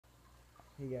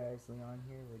Hey guys, Leon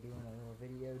here. We're doing a little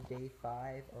video, day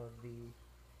 5 of the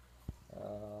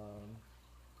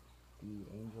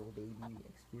Angel Baby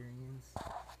experience.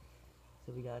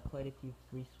 So we got quite a few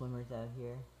free swimmers out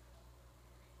here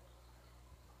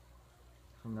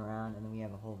swimming around, and then we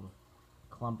have a whole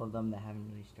clump of them that haven't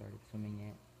really started swimming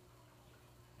yet.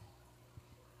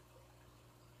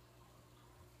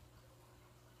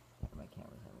 My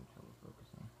camera's having trouble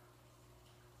focusing.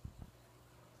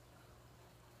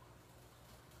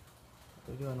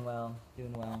 They're doing well,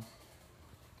 doing well.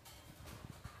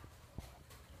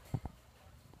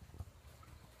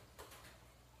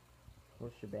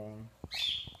 Full shebang.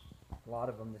 A lot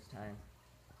of them this time.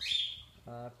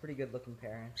 Pretty good looking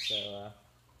parents, so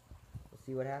we'll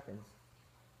see what happens.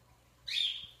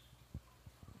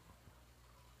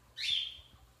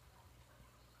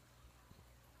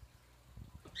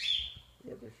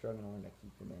 Yeah, they're struggling to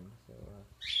keep them in, so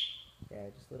yeah,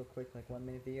 just a little quick, like 1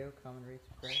 minute video, comment, rate,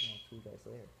 subscribe, and I'll see you guys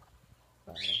later.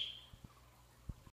 Bye.